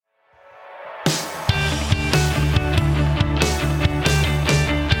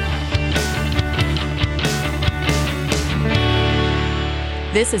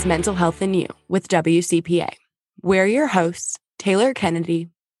This is Mental Health and You with WCPA. We're your hosts, Taylor Kennedy,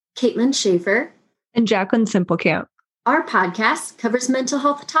 Caitlin Schaefer, and Jacqueline Simplecamp. Our podcast covers mental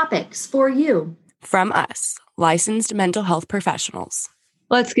health topics for you. From us, licensed mental health professionals.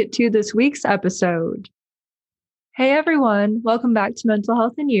 Let's get to this week's episode. Hey everyone, welcome back to Mental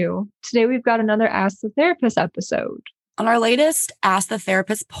Health and You. Today we've got another Ask the Therapist episode. On our latest Ask the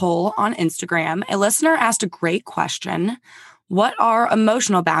Therapist poll on Instagram, a listener asked a great question. What are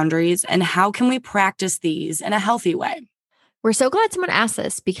emotional boundaries and how can we practice these in a healthy way? We're so glad someone asked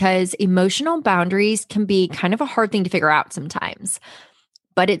this because emotional boundaries can be kind of a hard thing to figure out sometimes,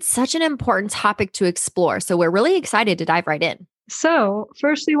 but it's such an important topic to explore. So we're really excited to dive right in. So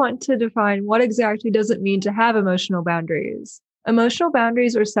first we want to define what exactly does it mean to have emotional boundaries. Emotional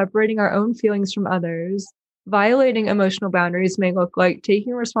boundaries are separating our own feelings from others. Violating emotional boundaries may look like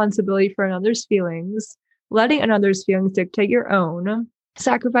taking responsibility for another's feelings, letting another's feelings dictate your own,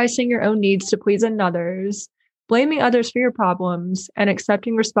 sacrificing your own needs to please another's, blaming others for your problems, and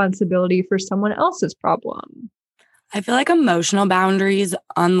accepting responsibility for someone else's problem. I feel like emotional boundaries,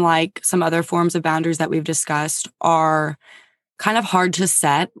 unlike some other forms of boundaries that we've discussed, are kind of hard to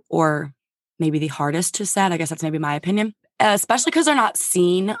set, or maybe the hardest to set. I guess that's maybe my opinion, especially because they're not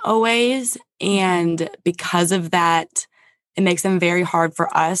seen always. And because of that, it makes them very hard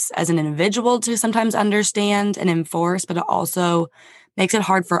for us as an individual to sometimes understand and enforce, but it also makes it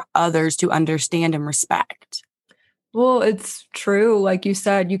hard for others to understand and respect. Well, it's true. Like you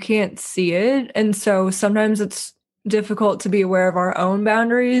said, you can't see it. And so sometimes it's difficult to be aware of our own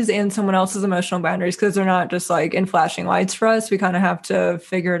boundaries and someone else's emotional boundaries because they're not just like in flashing lights for us. We kind of have to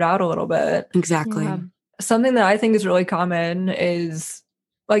figure it out a little bit. Exactly. Yeah. Something that I think is really common is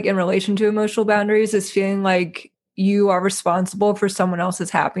like in relation to emotional boundaries is feeling like you are responsible for someone else's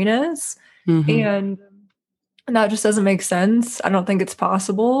happiness. And that just doesn't make sense. I don't think it's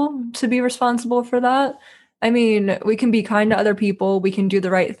possible to be responsible for that. I mean, we can be kind to other people, we can do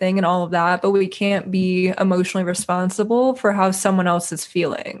the right thing and all of that, but we can't be emotionally responsible for how someone else is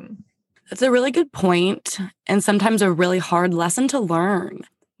feeling. That's a really good point, and sometimes a really hard lesson to learn.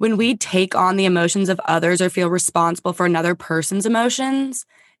 When we take on the emotions of others or feel responsible for another person's emotions,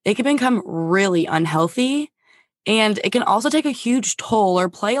 it can become really unhealthy, and it can also take a huge toll or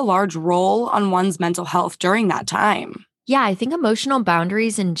play a large role on one's mental health during that time. Yeah, I think emotional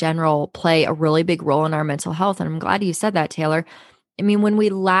boundaries in general play a really big role in our mental health. And I'm glad you said that, Taylor. I mean, when we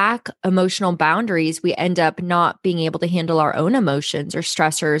lack emotional boundaries, we end up not being able to handle our own emotions or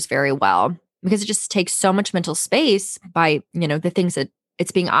stressors very well because it just takes so much mental space by, the things that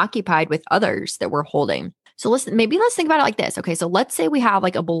it's being occupied with others that we're holding. So let's think about it like this. Okay, so let's say we have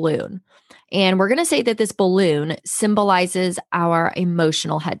like a balloon and we're going to say that this balloon symbolizes our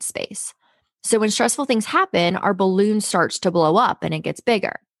emotional headspace. So when stressful things happen, our balloon starts to blow up and it gets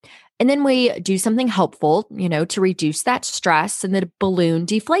bigger. And then we do something helpful, to reduce that stress and the balloon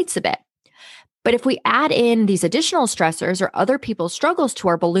deflates a bit. But if we add in these additional stressors or other people's struggles to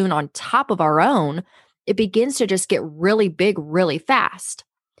our balloon on top of our own, it begins to just get really big really fast.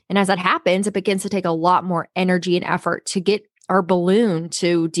 And as that happens, it begins to take a lot more energy and effort to get our balloon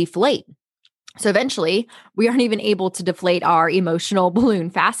to deflate. So eventually, we aren't even able to deflate our emotional balloon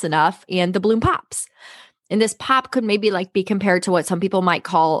fast enough, and the balloon pops. And this pop could maybe be compared to what some people might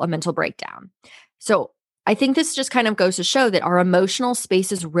call a mental breakdown. So I think this just kind of goes to show that our emotional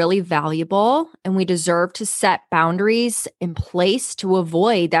space is really valuable, and we deserve to set boundaries in place to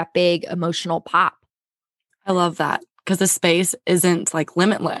avoid that big emotional pop. I love that because the space isn't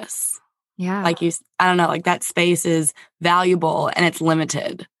limitless. Yeah. I don't know, that space is valuable and it's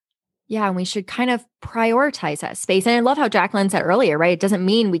limited. Yeah, and we should kind of prioritize that space. And I love how Jacqueline said earlier, right? It doesn't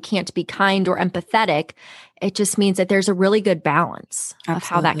mean we can't be kind or empathetic. It just means that there's a really good balance of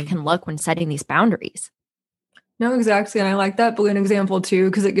how that can look when setting these boundaries. No, exactly. And I like that balloon example too,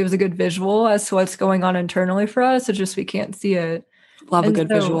 because it gives a good visual as to what's going on internally for us. It's just we can't see it. Love a good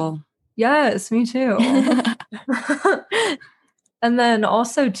visual. Yes, me too. And then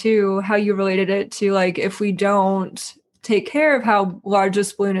also too, how you related it to if we don't take care of how large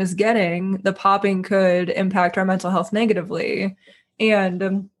this balloon is getting, the popping could impact our mental health negatively.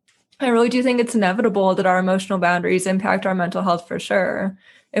 And I really do think it's inevitable that our emotional boundaries impact our mental health for sure.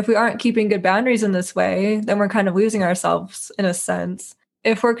 If we aren't keeping good boundaries in this way, then we're kind of losing ourselves in a sense.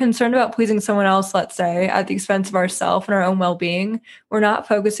 If we're concerned about pleasing someone else, let's say, at the expense of ourselves and our own well-being, we're not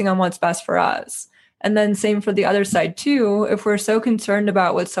focusing on what's best for us. And then same for the other side too. If we're so concerned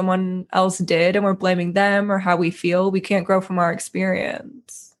about what someone else did and we're blaming them or how we feel, we can't grow from our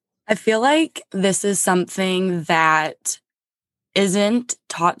experience. I feel like this is something that isn't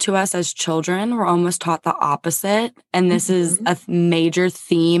taught to us as children. We're almost taught the opposite. And this is a major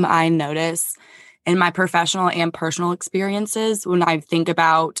theme I notice in my professional and personal experiences when I think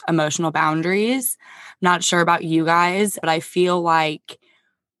about emotional boundaries. Not sure about you guys, but I feel like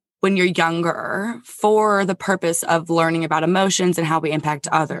when you're younger, for the purpose of learning about emotions and how we impact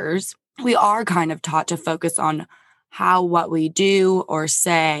others, we are kind of taught to focus on how what we do or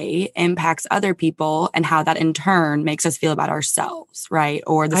say impacts other people and how that in turn makes us feel about ourselves, right?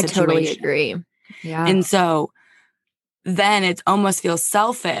 Or the situation. I totally agree. Yeah. And so then it almost feels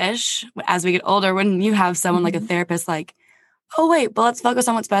selfish as we get older when you have someone like a therapist like, oh, wait, but let's focus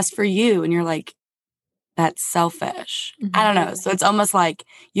on what's best for you. And you're like, that's selfish. I don't know. So it's almost like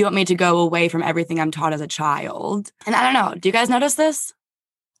you want me to go away from everything I'm taught as a child. And I don't know. Do you guys notice this?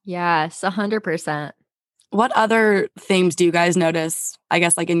 Yes, 100%. What other themes do you guys notice, I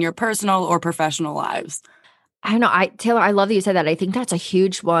guess, like in your personal or professional lives? I don't know. Taylor, I love that you said that. I think that's a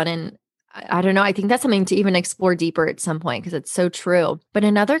huge one. And I don't know. I think that's something to even explore deeper at some point because it's so true. But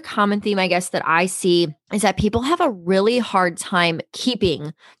another common theme, I guess, that I see is that people have a really hard time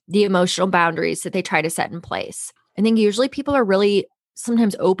keeping the emotional boundaries that they try to set in place. I think usually people are really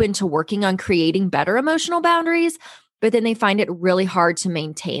sometimes open to working on creating better emotional boundaries, but then they find it really hard to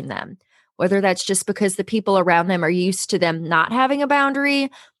maintain them. Whether that's just because the people around them are used to them not having a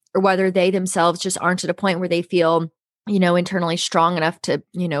boundary, or whether they themselves just aren't at a point where they feel, internally strong enough to,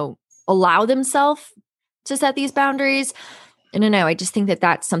 allow themselves to set these boundaries. I don't know. I just think that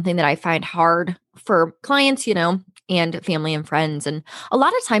that's something that I find hard for clients, and family and friends. And a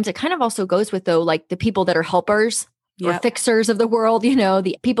lot of times it kind of also goes with, though, like the people that are helpers or fixers of the world,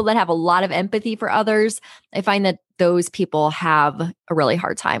 the people that have a lot of empathy for others. I find that those people have a really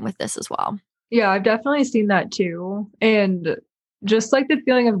hard time with this as well. Yeah, I've definitely seen that too. And just like the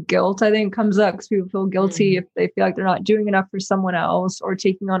feeling of guilt, I think comes up because people feel guilty if they feel like they're not doing enough for someone else or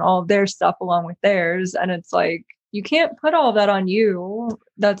taking on all of their stuff along with theirs. And it's like, you can't put all of that on you.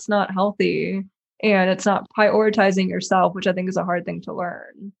 That's not healthy. And it's not prioritizing yourself, which I think is a hard thing to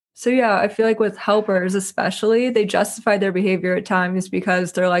learn. So yeah, I feel like with helpers especially, they justify their behavior at times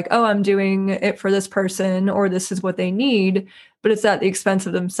because they're like, oh, I'm doing it for this person or this is what they need, but it's at the expense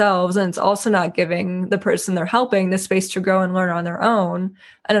of themselves. And it's also not giving the person they're helping the space to grow and learn on their own.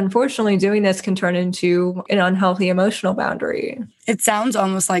 And unfortunately, doing this can turn into an unhealthy emotional boundary. It sounds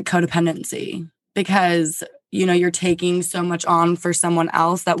almost like codependency because, you're taking so much on for someone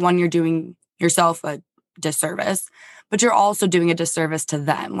else that one, you're doing yourself a disservice, but you're also doing a disservice to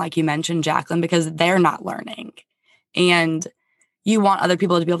them, like you mentioned, Jacqueline, because they're not learning. And you want other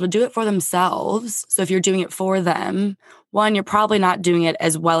people to be able to do it for themselves. So if you're doing it for them, one, you're probably not doing it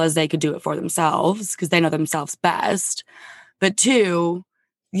as well as they could do it for themselves because they know themselves best. But two,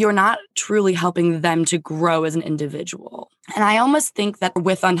 you're not truly helping them to grow as an individual. And I almost think that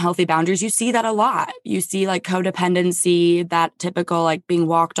with unhealthy boundaries, you see that a lot. You see like codependency, that typical like being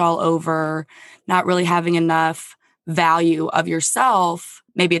walked all over, not really having enough value of yourself.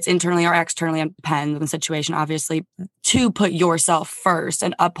 Maybe it's internally or externally, it depends on the situation, obviously, to put yourself first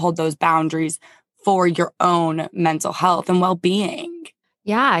and uphold those boundaries for your own mental health and well-being.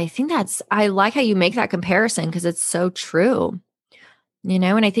 Yeah, I like how you make that comparison because it's so true. And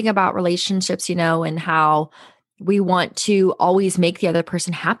I think about relationships, and how we want to always make the other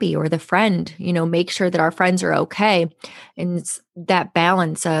person happy or the friend, make sure that our friends are okay. And it's that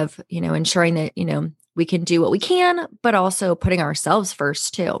balance of, ensuring that, we can do what we can, but also putting ourselves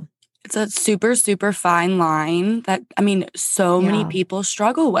first too. It's a super, super fine line that, so many people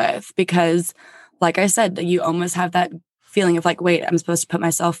struggle with because, like I said, you almost have that feeling of like, wait, I'm supposed to put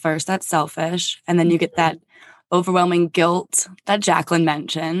myself first. That's selfish. And then you get that overwhelming guilt that Jacqueline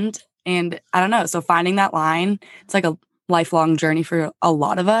mentioned. And I don't know. So finding that line, it's like a lifelong journey for a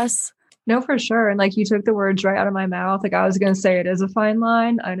lot of us. No, for sure. And like you took the words right out of my mouth. Like I was going to say it is a fine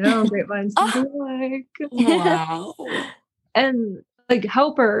line. I know, great minds think alike. Wow. And like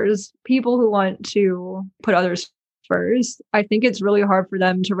helpers, people who want to put others first, I think it's really hard for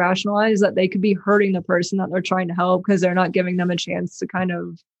them to rationalize that they could be hurting the person that they're trying to help because they're not giving them a chance to kind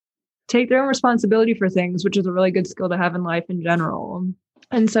of take their own responsibility for things, which is a really good skill to have in life in general.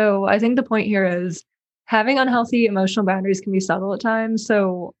 And so I think the point here is having unhealthy emotional boundaries can be subtle at times.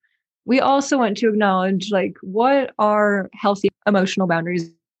 So we also want to acknowledge like what are healthy emotional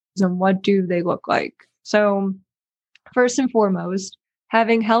boundaries and what do they look like? So first and foremost,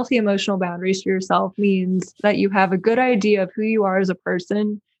 having healthy emotional boundaries for yourself means that you have a good idea of who you are as a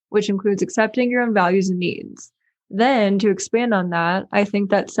person, which includes accepting your own values and needs. Then to expand on that, I think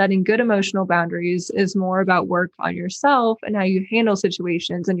that setting good emotional boundaries is more about work on yourself and how you handle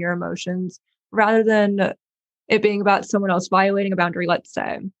situations and your emotions rather than it being about someone else violating a boundary, let's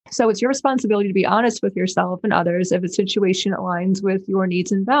say. So it's your responsibility to be honest with yourself and others if a situation aligns with your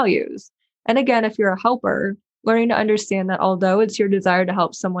needs and values. And again, if you're a helper, learning to understand that although it's your desire to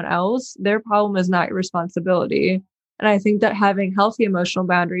help someone else, their problem is not your responsibility. And I think that having healthy emotional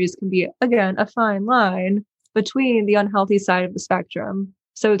boundaries can be, again, a fine line between the unhealthy side of the spectrum.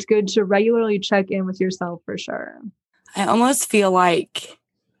 So it's good to regularly check in with yourself for sure. I almost feel like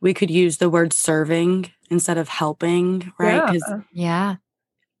we could use the word serving instead of helping, right? Yeah.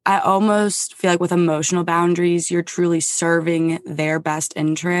 I almost feel like with emotional boundaries, you're truly serving their best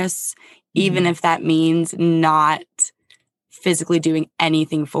interests, even if that means not physically doing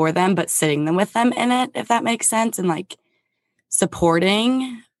anything for them, but sitting them with them in it, if that makes sense, and like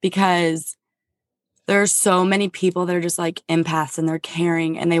supporting, because there's so many people that are just like empaths and they're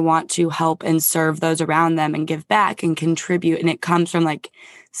caring and they want to help and serve those around them and give back and contribute. And it comes from like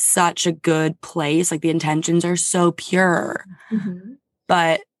such a good place. Like the intentions are so pure,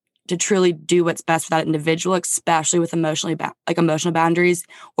 but to truly do what's best for that individual, especially with emotional boundaries,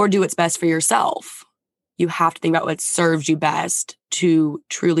 or do what's best for yourself, you have to think about what serves you best to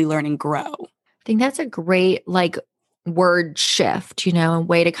truly learn and grow. I think that's a great like word shift, a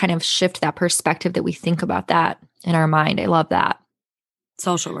way to kind of shift that perspective that we think about that in our mind. I love that.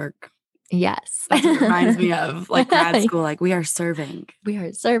 Social work. Yes. That's what it reminds me of, like grad school, like we are serving. We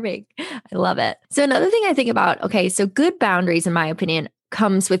are serving. I love it. So another thing I think about, okay, so good boundaries, in my opinion,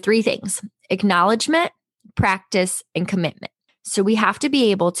 comes with 3 things: acknowledgement, practice, and commitment. So we have to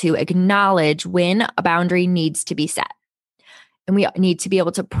be able to acknowledge when a boundary needs to be set. And we need to be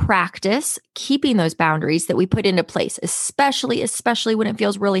able to practice keeping those boundaries that we put into place, especially when it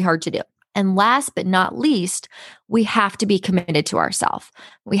feels really hard to do. And last but not least, we have to be committed to ourselves.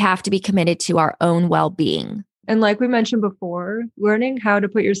 We have to be committed to our own well-being. And like we mentioned before, learning how to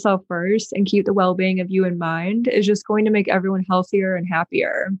put yourself first and keep the well-being of you in mind is just going to make everyone healthier and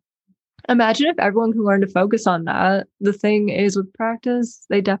happier. Imagine if everyone can learn to focus on that. The thing is, with practice,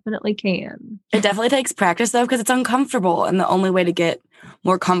 they definitely can. It definitely takes practice, though, because it's uncomfortable. And the only way to get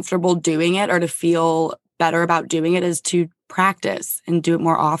more comfortable doing it or to feel better about doing it is to practice and do it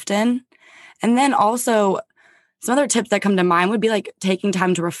more often. And then also, some other tips that come to mind would be like taking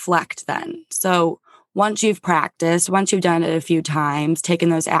time to reflect then. So once you've practiced, once you've done it a few times, taken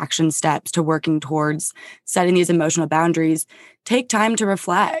those action steps to working towards setting these emotional boundaries, take time to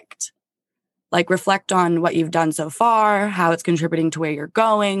reflect. Like reflect on what you've done so far, how it's contributing to where you're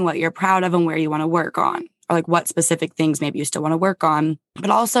going, what you're proud of and where you want to work on, or like what specific things maybe you still want to work on.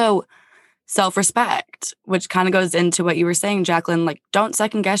 But also self-respect, which kind of goes into what you were saying, Jacqueline, like don't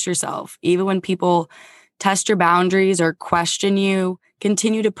second guess yourself. Even when people test your boundaries or question you,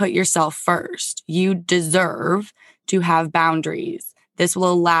 continue to put yourself first. You deserve to have boundaries. This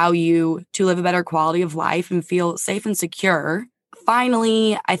will allow you to live a better quality of life and feel safe and secure.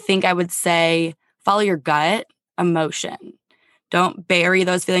 Finally, I think I would say follow your gut emotion. Don't bury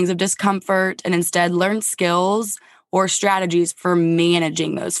those feelings of discomfort and instead learn skills or strategies for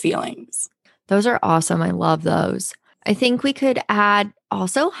managing those feelings. Those are awesome. I love those. I think we could add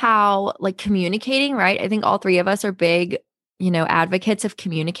also how like communicating, right? I think all 3 of us are big, advocates of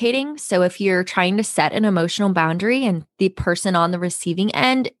communicating. So if you're trying to set an emotional boundary and the person on the receiving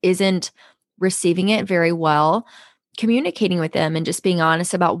end isn't receiving it very well, communicating with them and just being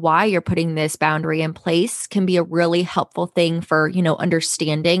honest about why you're putting this boundary in place can be a really helpful thing for,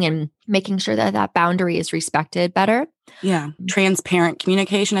 understanding and making sure that that boundary is respected better. Yeah. Transparent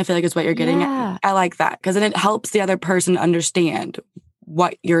communication, I feel like is what you're getting at. I like that because then it helps the other person understand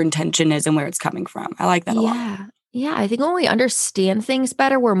what your intention is and where it's coming from. I like that a lot. Yeah. I think when we understand things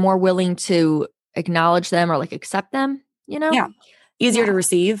better, we're more willing to acknowledge them or like accept them, Yeah. Easier to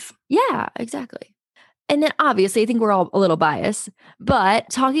receive. Yeah, exactly. And then obviously, I think we're all a little biased, but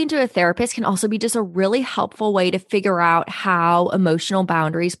talking to a therapist can also be just a really helpful way to figure out how emotional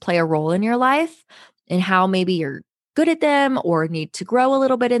boundaries play a role in your life and how maybe you're good at them or need to grow a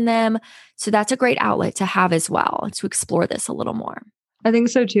little bit in them. So that's a great outlet to have as well, to explore this a little more. I think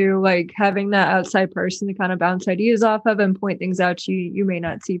so too. Like having that outside person to kind of bounce ideas off of and point things out to you may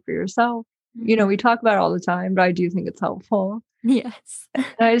not see for yourself. We talk about it all the time, but I do think it's helpful. Yes. And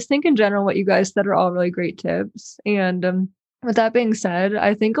I just think in general, what you guys said are all really great tips. And with that being said,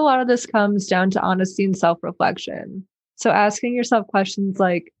 I think a lot of this comes down to honesty and self-reflection. So asking yourself questions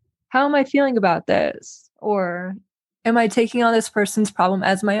like, how am I feeling about this? Or am I taking on this person's problem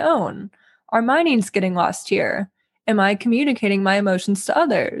as my own? Are my needs getting lost here? Am I communicating my emotions to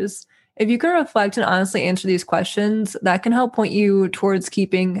others? If you can reflect and honestly answer these questions, that can help point you towards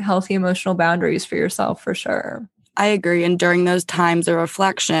keeping healthy emotional boundaries for yourself for sure. I agree. And during those times of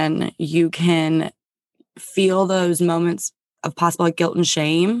reflection, you can feel those moments of possible like guilt and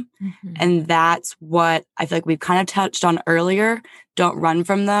shame. Mhm. And that's what I feel like we've kind of touched on earlier. Don't run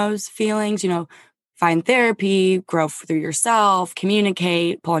from those feelings, find therapy, grow through yourself,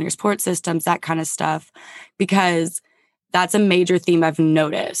 communicate, pull on your support systems, that kind of stuff, because that's a major theme I've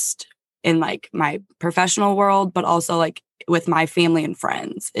noticed in like my professional world, but also like with my family and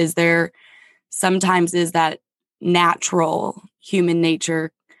friends. Is there sometimes is that natural human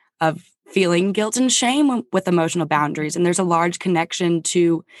nature of feeling guilt and shame with emotional boundaries. And there's a large connection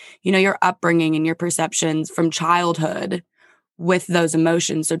to, your upbringing and your perceptions from childhood with those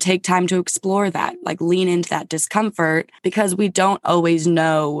emotions. So take time to explore that, like lean into that discomfort, because we don't always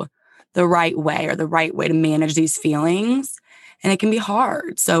know the right way or the right way to manage these feelings. And it can be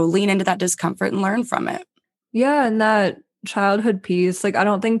hard. So lean into that discomfort and learn from it. Yeah, and that childhood piece, like I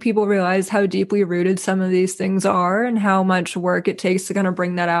don't think people realize how deeply rooted some of these things are and how much work it takes to kind of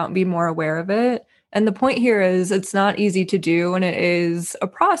bring that out and be more aware of it. And the point here is it's not easy to do, and it is a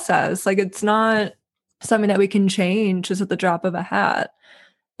process. Like it's not something that we can change just at the drop of a hat.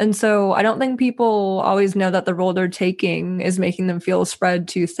 And so I don't think people always know that the role they're taking is making them feel spread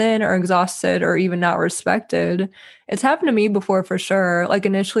too thin or exhausted or even not respected. It's happened to me before for sure. Like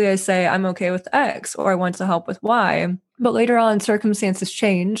initially I say, I'm okay with X or I want to help with Y. But later on, circumstances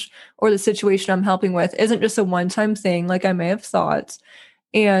change or the situation I'm helping with isn't just a one-time thing like I may have thought.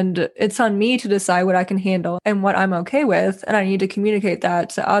 And it's on me to decide what I can handle and what I'm okay with. And I need to communicate that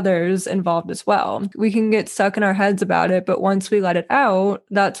to others involved as well. We can get stuck in our heads about it, but once we let it out,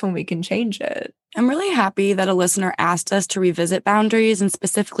 that's when we can change it. I'm really happy that a listener asked us to revisit boundaries and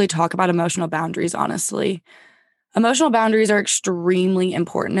specifically talk about emotional boundaries, honestly. Emotional boundaries are extremely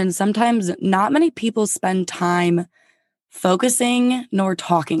important, and sometimes not many people spend time focusing nor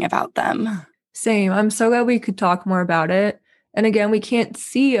talking about them. Same. I'm so glad we could talk more about it. And again, we can't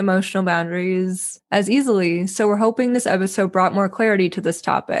see emotional boundaries as easily. So we're hoping this episode brought more clarity to this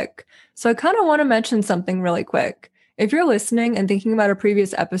topic. So I kind of want to mention something really quick. If you're listening and thinking about a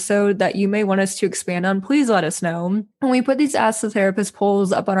previous episode that you may want us to expand on, please let us know. When we put these Ask the Therapist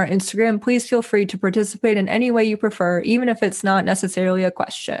polls up on our Instagram, please feel free to participate in any way you prefer, even if it's not necessarily a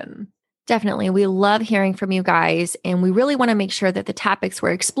question. Definitely. We love hearing from you guys, and we really want to make sure that the topics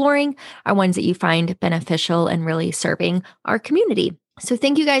we're exploring are ones that you find beneficial and really serving our community. So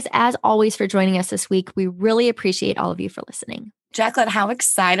thank you guys, as always, for joining us this week. We really appreciate all of you for listening. Jacqueline, how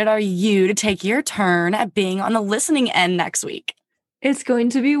excited are you to take your turn at being on the listening end next week? It's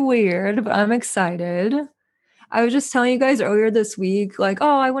going to be weird, but I'm excited. I was just telling you guys earlier this week, like,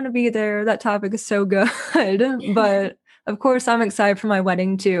 oh, I want to be there. That topic is so good. But of course, I'm excited for my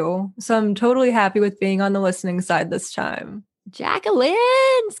wedding too. So I'm totally happy with being on the listening side this time.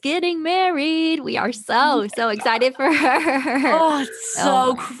 Jacqueline's getting married. We are so excited for her. Oh, it's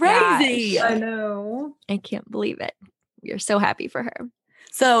so crazy. I know. I can't believe it. We are so happy for her.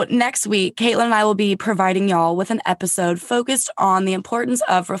 So next week, Caitlin and I will be providing y'all with an episode focused on the importance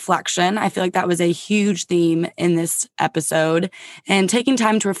of reflection. I feel like that was a huge theme in this episode. And taking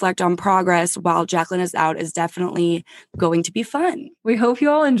time to reflect on progress while Jacqueline is out is definitely going to be fun. We hope you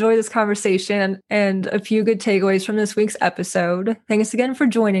all enjoy this conversation and a few good takeaways from this week's episode. Thanks again for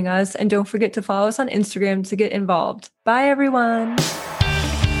joining us. And don't forget to follow us on Instagram to get involved. Bye, everyone.